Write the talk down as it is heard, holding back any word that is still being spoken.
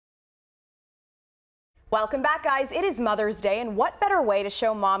Welcome back, guys. It is Mother's Day, and what better way to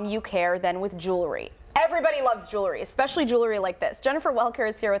show mom you care than with jewelry? Everybody loves jewelry, especially jewelry like this. Jennifer Welker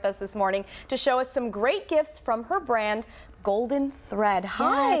is here with us this morning to show us some great gifts from her brand, Golden Thread.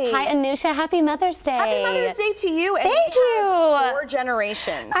 Hi. Yes. Hi, Anusha. Happy Mother's Day. Happy Mother's Day to you. And Thank you. 4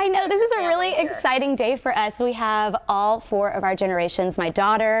 generations. I know, this is a really exciting day for us. We have all 4 of our generations, my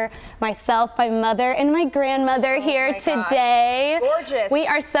daughter, myself, my mother, and my grandmother here today. Gorgeous. We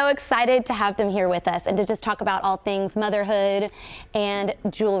are so excited to have them here with us and to just talk about all things motherhood and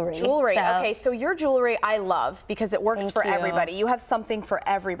jewelry. Okay, so your jewelry I love because it works for everybody. You have something for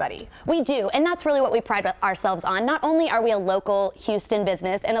everybody. We do, and that's really what we pride ourselves on. Not only are we a local Houston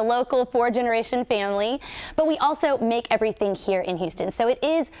business and a local 4-generation family, but we also make everything here in Houston. So it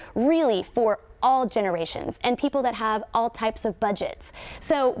is really for all generations and people that have all types of budgets.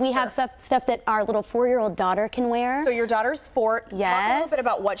 So we have stuff that our little 4-year-old daughter can wear. So your daughter's 4. Yes. Talk a little bit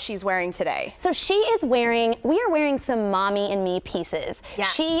about what she's wearing today. So she is wearing, we are wearing some mommy and me pieces.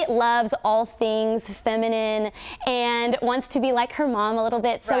 Yes. She loves all things feminine and wants to be like her mom a little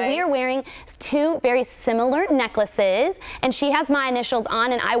bit. So we are wearing 2 very similar necklaces, and she has my initials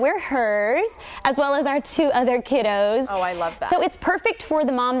on and I wear hers, as well as our 2 other kiddos. Oh, I love that. So it's perfect for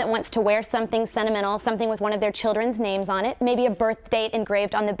the mom that wants to wear something sentimental, something with one of their children's names on it, maybe a birth date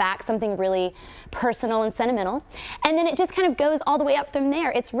engraved on the back, something really personal and sentimental. And then it just kind of goes all the way up from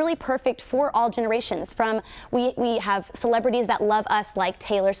there. It's really perfect for all generations. We have celebrities that love us like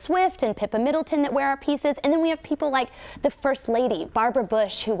Taylor Swift and Pippa Middleton that wear our pieces, and then we have people like the First Lady, Barbara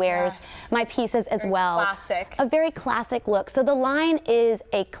Bush, who wears my pieces as well. Classic. A very classic look. So the line is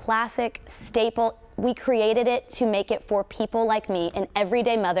a classic staple. We created it to make it for people like me, an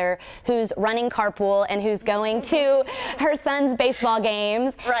everyday mother who's running carpool and who's going to her son's baseball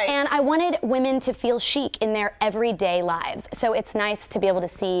games. And I wanted women to feel chic in their everyday lives. So it's nice to be able to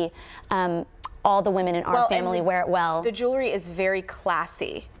see all the women in our family wear it well. The jewelry is very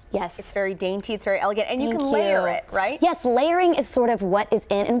classy. Yes. It's very dainty, it's very elegant, and you can layer it, right? Yes, layering is sort of what is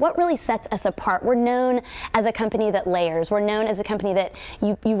in and what really sets us apart. We're known as a company that layers. We're known as a company that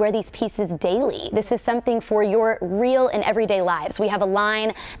you wear these pieces daily. This is something for your real and everyday lives. We have a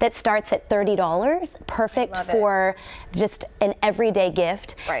line that starts at $30, perfect for just an everyday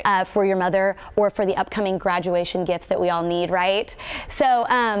gift for your mother or for the upcoming graduation gifts that we all need, right? So,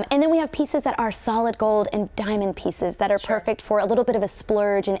 and then we have pieces that are solid gold and diamond pieces that are perfect for a little bit of a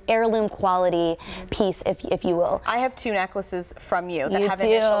splurge and heirloom quality piece, if you will. I have 2 necklaces from you that have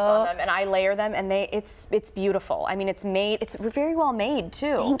initials on them, and I layer them, and it's beautiful. I mean, it's very well made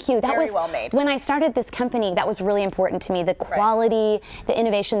too. Thank you. That was well made. When I started this company, that was really important to me. The quality, the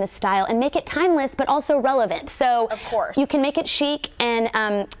innovation, the style, and make it timeless but also relevant. So of course you can make it chic, and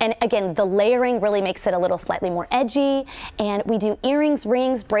again, the layering really makes it a little slightly more edgy. And we do earrings,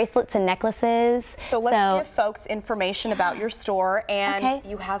 rings, bracelets, and necklaces. So let's give folks information about your store, and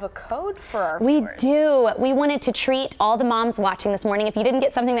you have a code for our viewers. We do. We wanted to treat all the moms watching this morning. If you didn't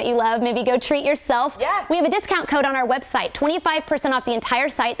get something that you love, maybe go treat yourself. Yes. We have a discount code on our website, 25% off the entire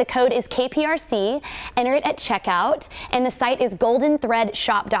site. The code is KPRC. Enter it at checkout, and the site is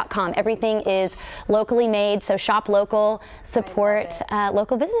goldenthreadshop.com. Everything is locally made, so shop local, support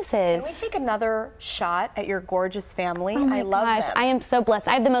local businesses. Can we take another shot at your gorgeous family? Oh my gosh, I am so blessed.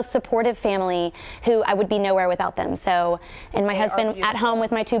 I have the most supportive family who I would be nowhere without them. So, and my husband at home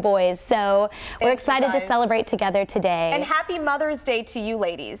with my 2 boys. So we're excited to celebrate together today. And happy Mother's Day to you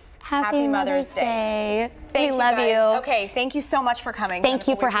ladies. Happy Mother's Day. We love you. Okay, thank you so much for coming. Thank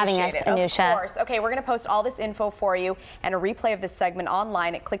you for having us, Anusha. Of course. Okay, we're going to post all this info for you and a replay of this segment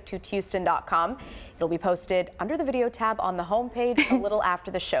online at click2houston.com. It'll be posted under the video tab on the homepage a little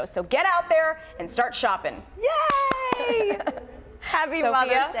after the show. So get out there and start shopping. Yay! Happy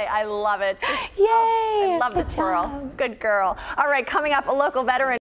Mother's Day. I love it. Yay! I love this girl. Good girl. All right, coming up, a local veteran.